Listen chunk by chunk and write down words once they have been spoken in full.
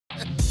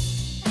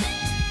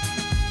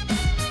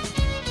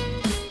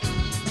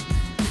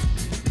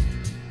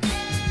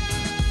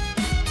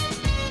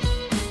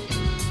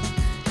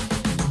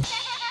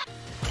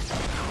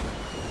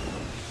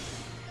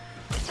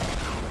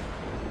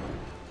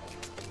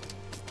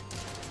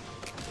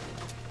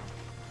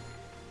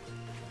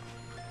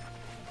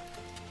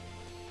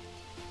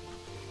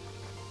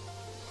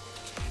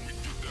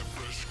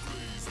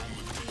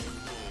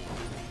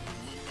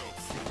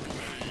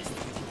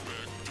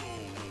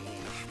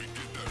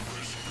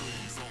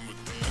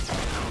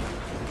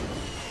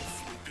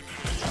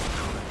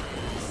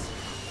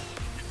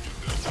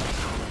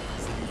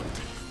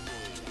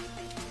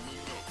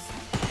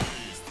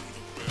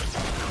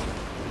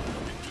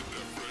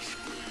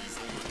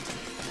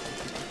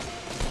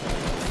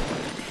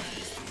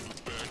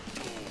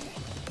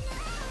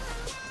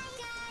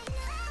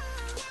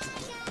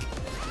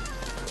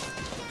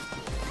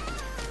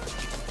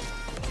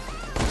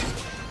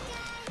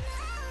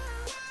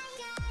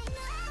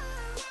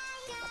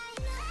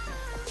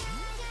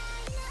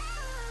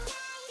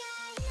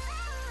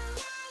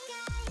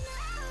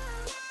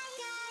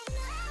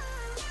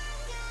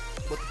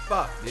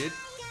fuck, dude?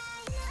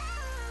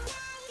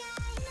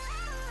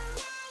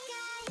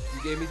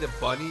 You gave me the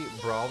bunny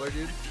brawler,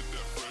 dude.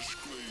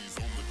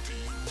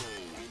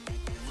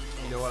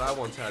 You know what? I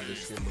once had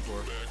this skin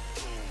before.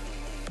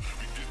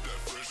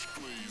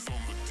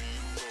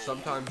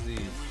 Sometimes the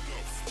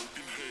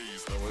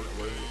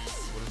what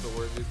is the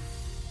word, dude?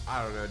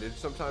 I don't know, dude.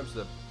 Sometimes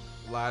the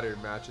ladder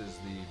matches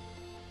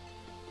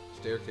the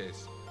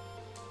staircase,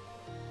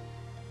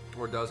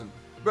 or doesn't.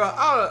 Bro,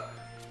 I don't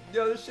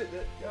know. Yo, this shit.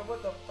 Yo,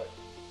 what the fuck?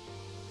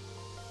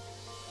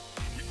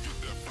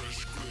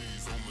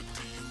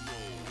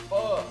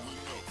 Oh.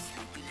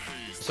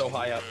 So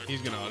high up. He's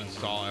gonna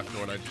uninstall after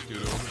what I just do to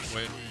him.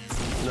 Wait.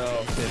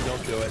 No, Tim,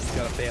 don't do it. He's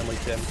got a family,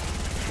 Tim.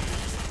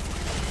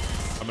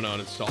 I'm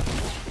gonna uninstall.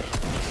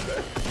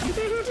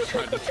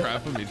 Tried to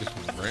trap him. He just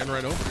ran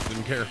right over it.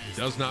 Didn't care. He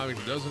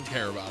doesn't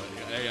care about it.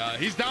 Hey,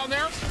 he's down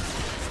there.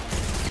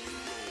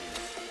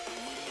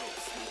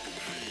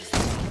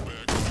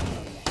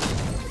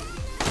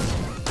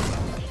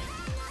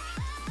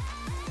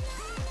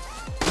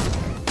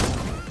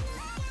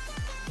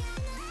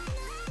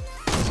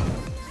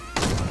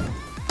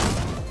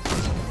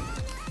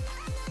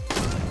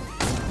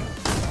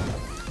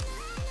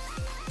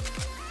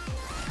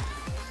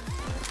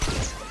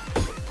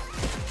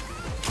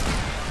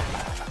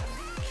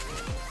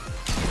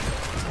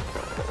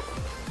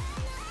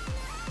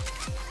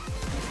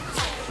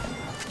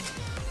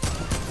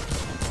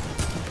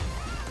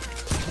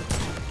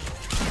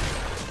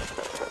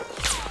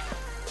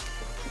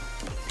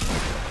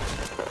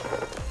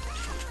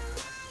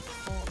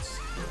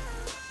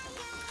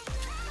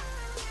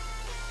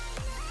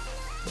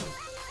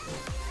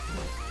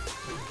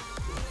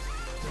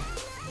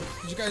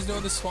 Did you guys know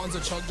this spawns a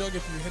chug jug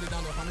if you hit it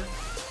down to 100?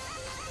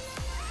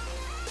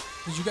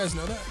 Did you guys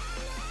know that?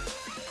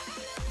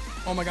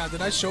 Oh my god,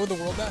 did I show the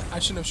world that? I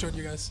shouldn't have showed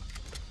you guys.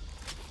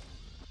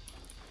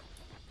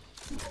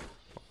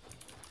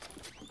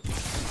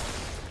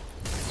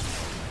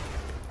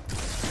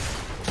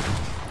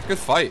 Good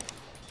fight.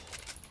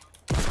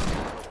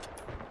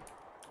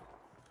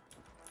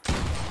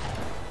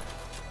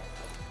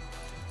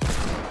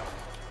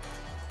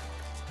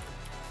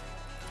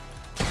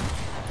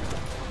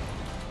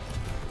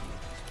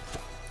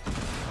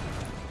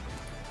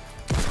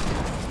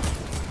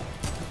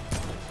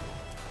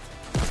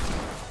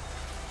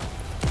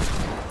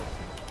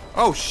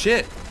 Oh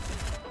shit.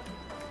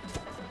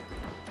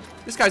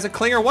 This guy's a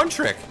clinger one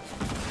trick.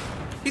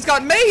 He's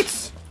got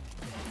mates.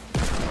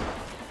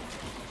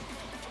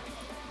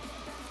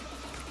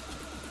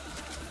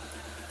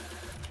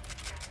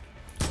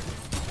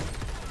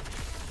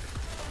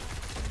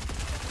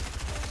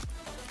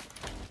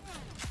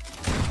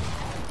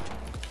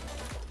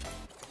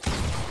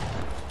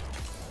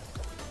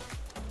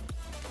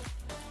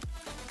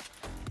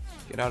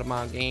 Get out of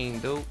my game,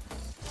 dude.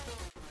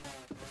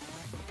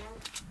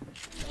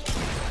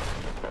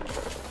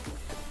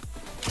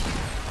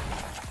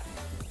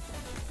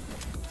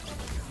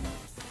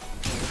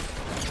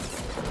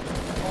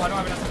 I don't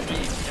have enough to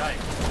beat.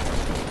 Yikes.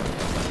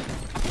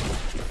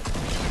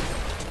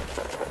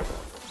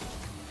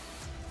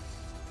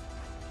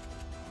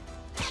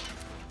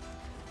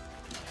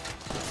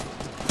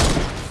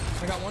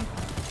 I got one.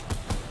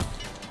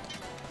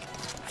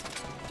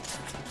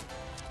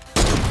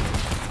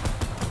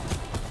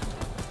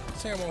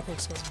 Say I won't quick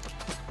scope.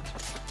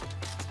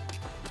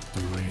 Do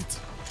it.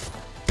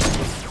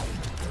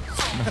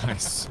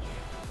 Nice.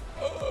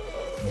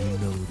 You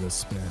know the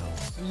spell.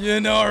 You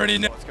know, already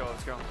know. Let's go,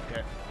 let's go.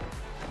 Okay.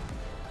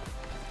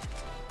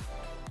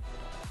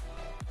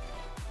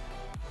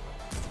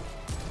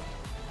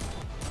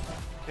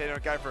 Paid a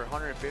guy for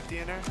 150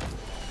 in there.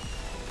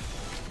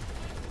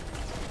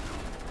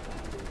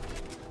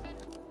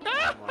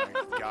 Oh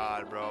my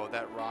god, bro.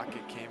 That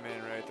rocket came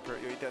in right at the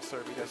you eat that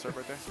serve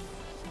right there.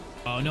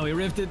 Oh no, he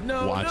ripped it.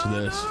 No. Watch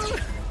this. No.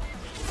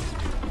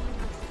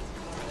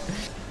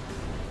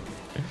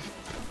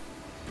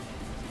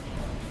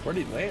 Where'd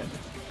he land?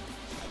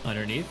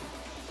 Underneath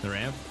the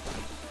ramp.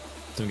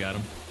 Tim got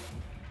him.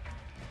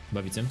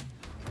 Love you, Tim.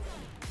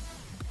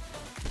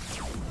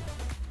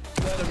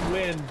 Let him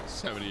win.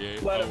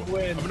 78. Let him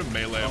win. I'm gonna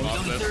melee him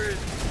off this.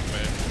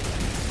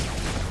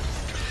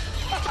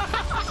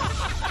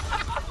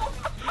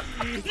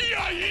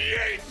 Yeah,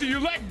 yeet! You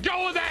let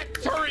go of that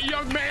turret,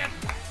 young man!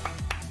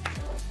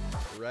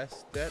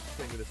 Rest that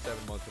thing with a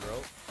 7 months in a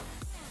row.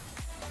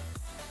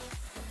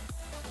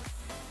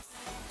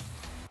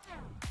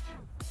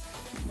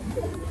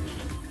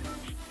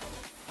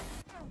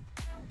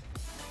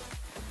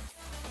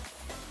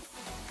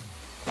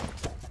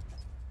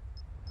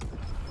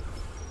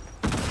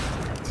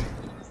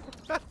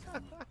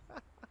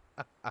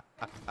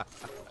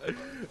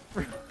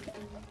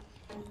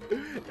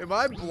 Am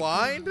I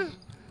blind?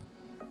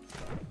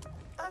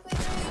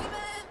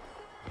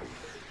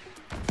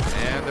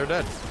 And they're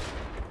dead.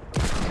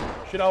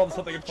 Shit, all of a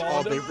sudden they can fall.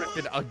 Oh, they ripped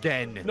it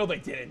again. No, they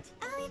didn't.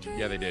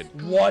 Yeah, they did.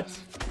 What?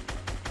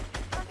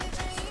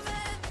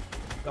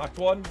 Knocked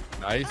one.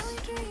 Nice.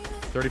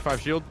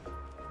 35 shield.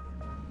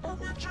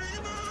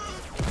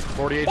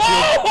 48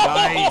 shield.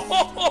 Nice.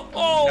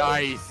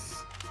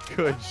 Nice.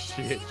 Good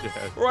shit,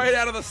 Jeff. Right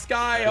out of the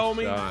sky,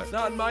 homie. Shot. It's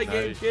not in my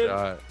game, kid.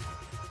 Shot.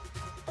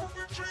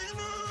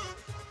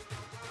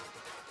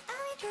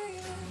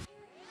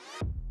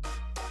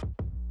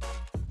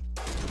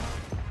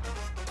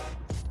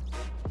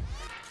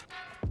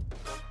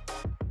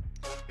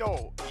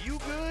 Yo, you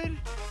good?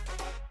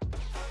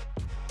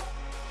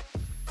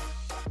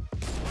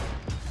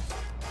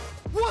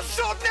 What's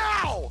up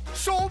now,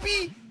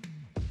 Sobe?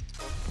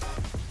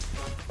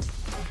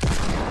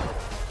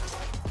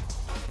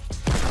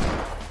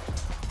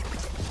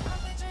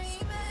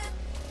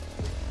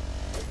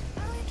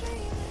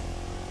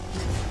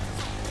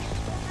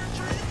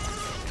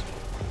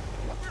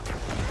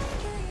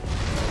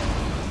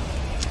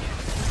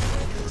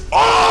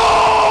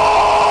 Oh!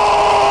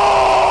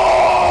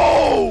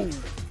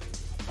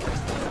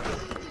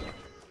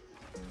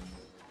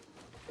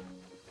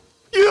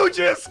 You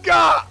just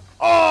got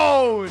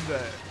owned.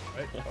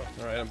 Right.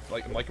 All right. I'm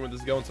liking where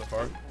this is going so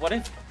far. What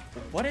if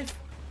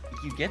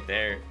you get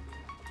there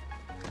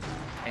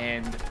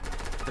and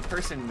the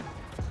person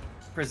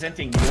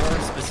presenting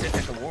your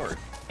specific award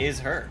is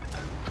her?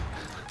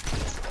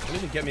 Don't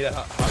even get me that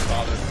hot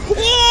father.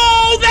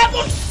 Oh, that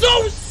looks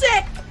so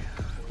sick!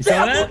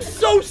 That looks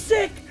so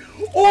sick!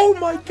 Oh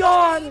my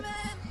god!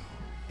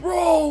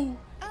 Bro!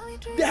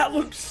 That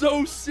looks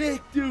so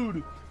sick,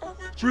 dude!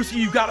 Brewski,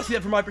 you gotta see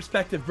that from my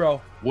perspective,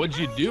 bro. What'd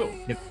you do?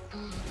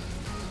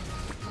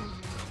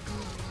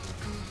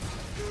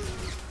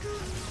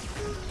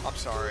 I'm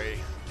sorry.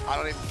 I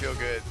don't even feel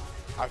good.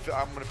 I'm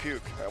gonna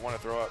puke. I want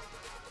to throw up.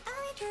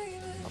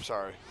 I'm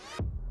sorry.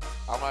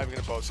 I'm not even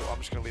gonna boast, so I'm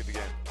just gonna leave the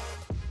game.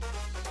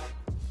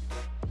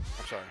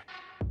 I'm sorry.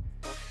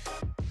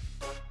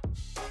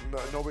 No,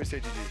 nobody say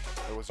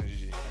GG. It wasn't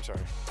GG. I'm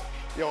sorry.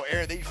 Yo,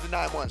 Aaron, thank you for the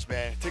 9 months,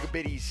 man. Take a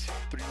biddies.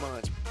 3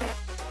 months.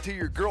 To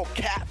your girl,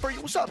 Cat. For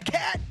you, what's up,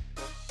 Cat?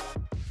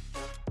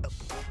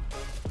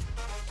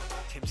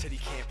 Tim said he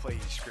can't play.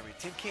 He's screaming.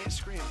 Tim can't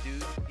scream,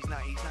 dude. He's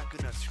not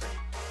good enough to scream.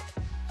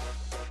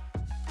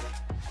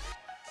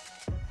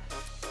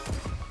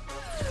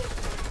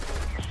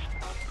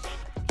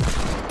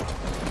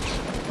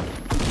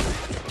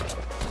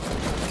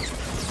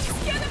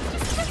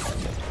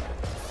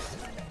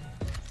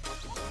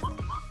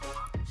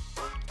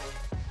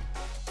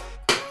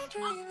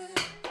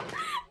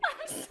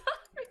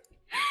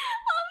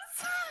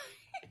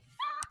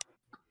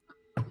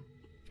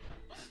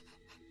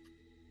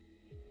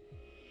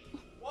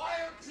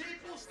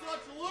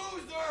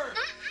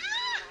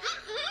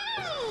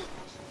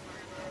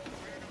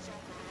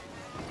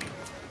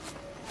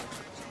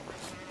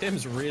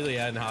 Tim's really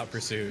in hot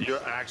pursuit.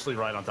 You're actually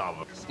right on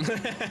top of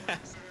him.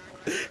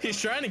 He's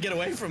trying to get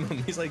away from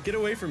him. He's like, get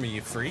away from me,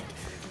 you freak.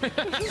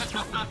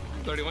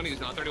 31, he's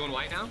not 31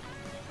 white now.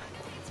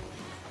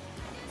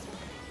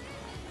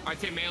 Alright,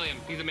 Tim, melee him.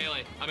 He's a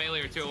melee. A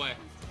melee or 2 away.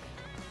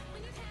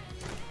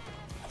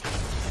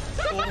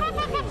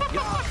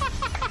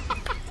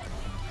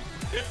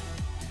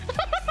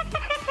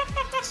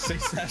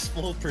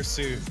 Successful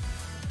pursuit.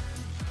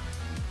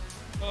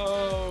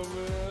 Oh,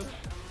 man.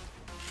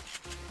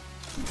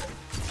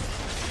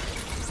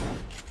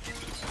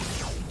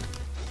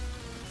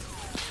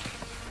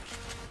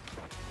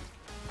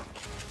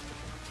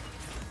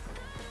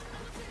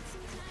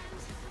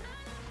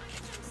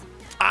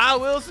 I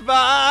will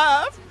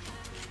survive.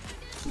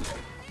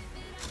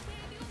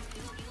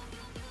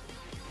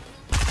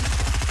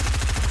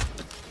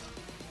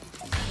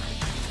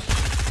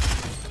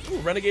 Ooh,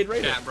 Renegade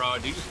Raider. Yeah, bro.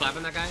 Do you just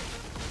clapping that guy?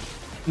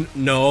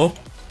 No.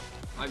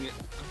 I'm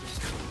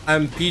just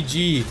I'm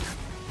PG.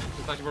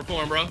 let you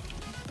perform, bro.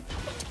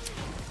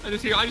 I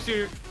just hear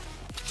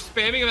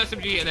spamming of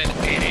SMG and then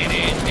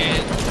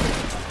and.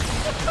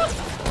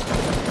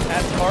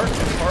 That's hard.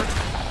 That's hard.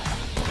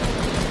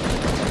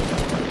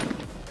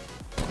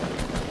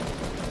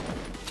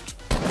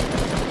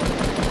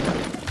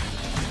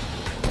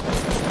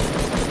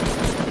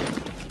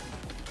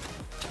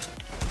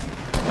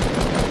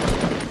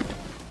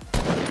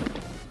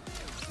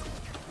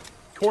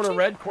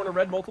 Corner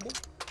red, multiple.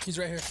 He's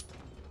right here.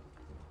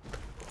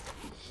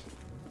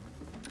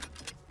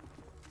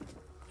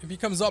 If he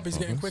comes up, he's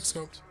getting quick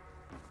scoped.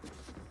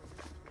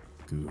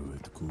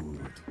 Good.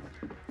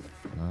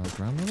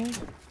 Ground level?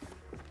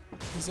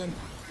 He's in.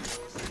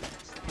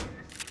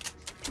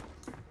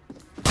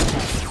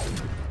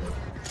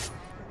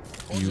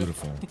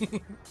 Beautiful.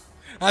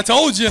 I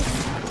told you.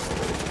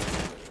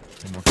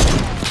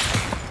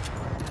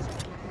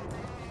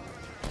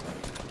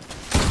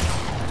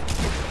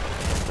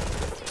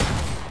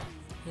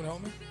 You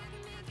help me?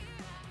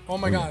 Oh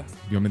my god.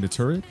 You want me to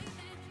turret?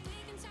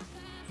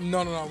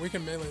 No, we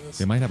can melee this.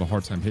 They might have a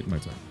hard time hitting my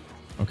turret.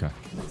 Okay.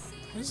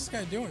 What is this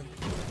guy doing?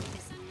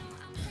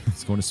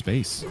 It's going to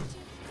space.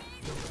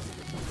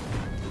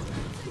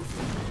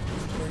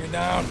 Bring it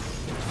down.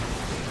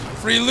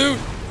 Free loot.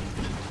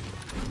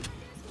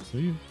 See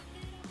you.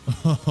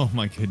 Oh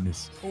my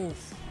goodness.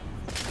 Oof.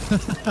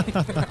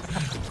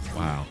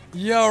 Wow.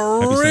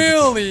 You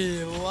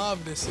really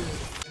love to see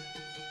it.